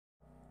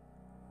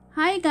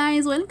Hi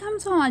guys,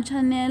 welcome to our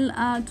channel.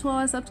 To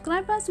our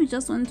subscribers, we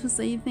just want to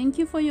say thank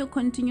you for your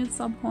continued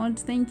support.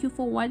 Thank you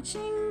for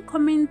watching,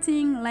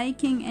 commenting,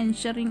 liking and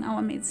sharing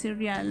our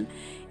material.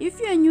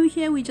 If you are new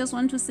here, we just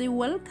want to say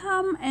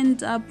welcome, and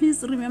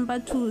please remember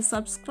to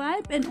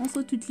subscribe and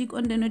also to click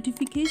on the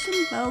notification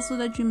bell so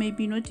that you may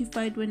be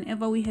notified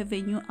whenever we have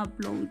a new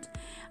upload.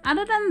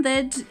 Other than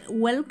that,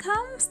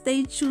 welcome,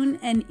 stay tuned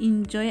and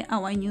enjoy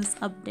our news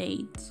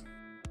update.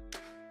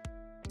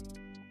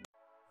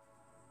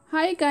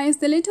 Hi guys,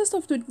 the latest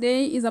of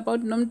today is about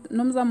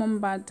Nomzamo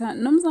Mbatha.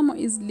 Nomzamo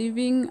is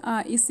leaving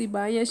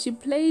Isibaya. She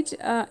played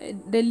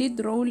the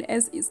lead role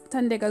as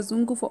Thandeka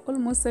Zungu for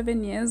almost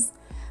 7 years,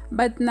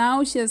 but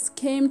now she has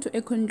came to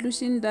a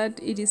conclusion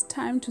that it is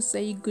time to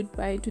say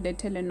goodbye to the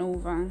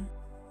telenova.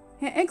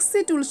 Her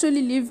exit will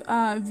surely leave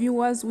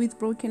viewers with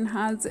broken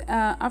hearts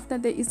after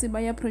the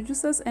Isibaya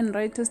producers and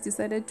writers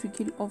decided to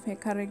kill off her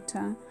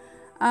character.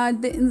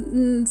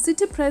 The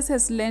City Press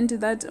has learned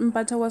that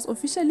Mbatha was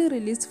officially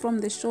released from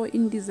the show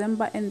in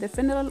December, and the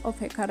funeral of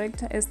her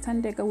character as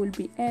Thandeka will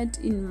be aired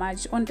in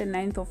March, on the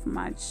 9th of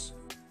March.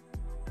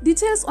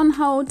 Details on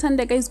how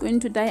Thandeka is going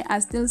to die are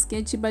still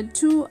sketchy, but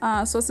two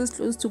sources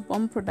close to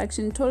Bomb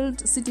Production told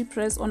City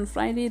Press on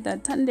Friday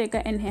that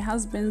Thandeka and her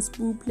husband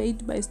Sbu,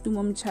 played by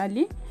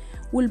Mtshali,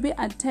 will be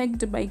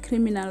attacked by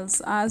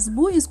criminals.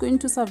 Sbu is going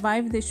to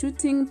survive the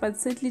shooting, but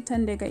sadly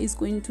Thandeka is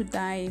going to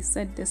die,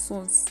 said the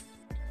source.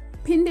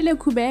 Pindile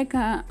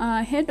Kubeka,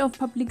 head of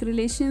public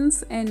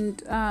relations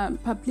and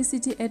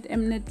publicity at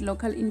Mnet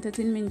local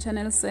entertainment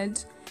channel, said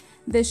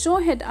the show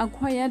had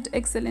acquired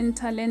excellent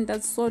talent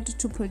that sought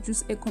to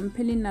produce a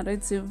compelling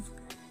narrative.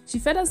 She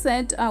further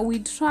said, we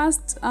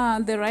trust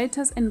the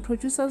writers and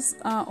producers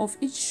of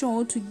each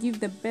show to give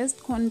the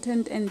best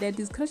content, and their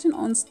discussion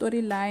on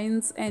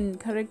storylines and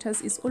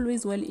characters is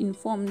always well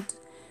informed.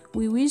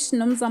 We wish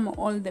Nomzamo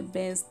all the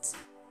best.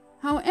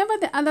 However,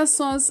 the other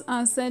source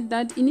said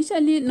that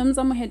initially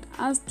Nomzamo had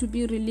asked to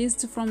be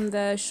released from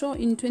the show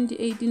in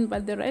 2018,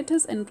 but the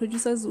writers and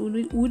producers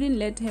wouldn't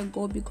let her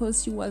go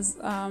because she was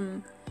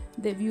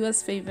the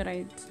viewer's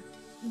favorite.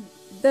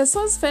 The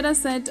source further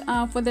said,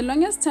 for the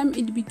longest time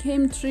it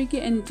became tricky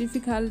and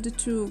difficult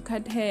to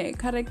cut her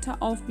character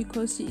off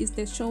because she is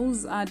the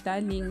show's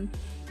darling.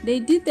 They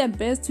did their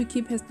best to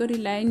keep her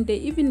storyline. They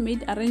even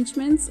made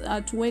arrangements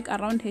to work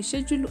around her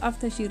schedule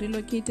after she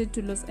relocated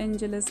to Los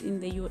Angeles in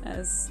the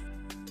US.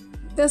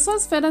 The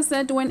source further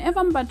said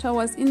whenever Mbatha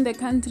was in the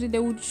country, they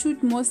would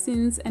shoot more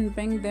scenes and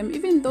bank them.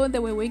 Even though they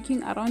were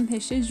working around her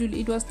schedule,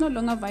 it was no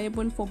longer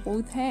viable for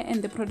both her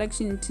and the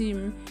production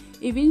team.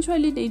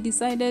 Eventually, they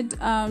decided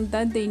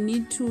that they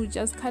need to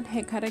just cut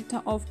her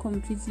character off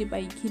completely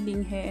by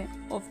killing her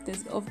of the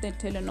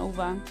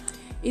telenova.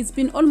 It's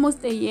been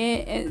almost a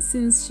year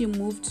since she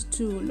moved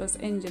to Los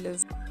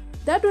Angeles.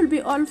 That will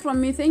be all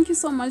from me. Thank you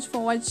so much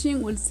for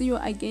watching. We'll see you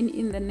again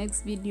in the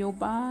next video.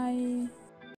 Bye.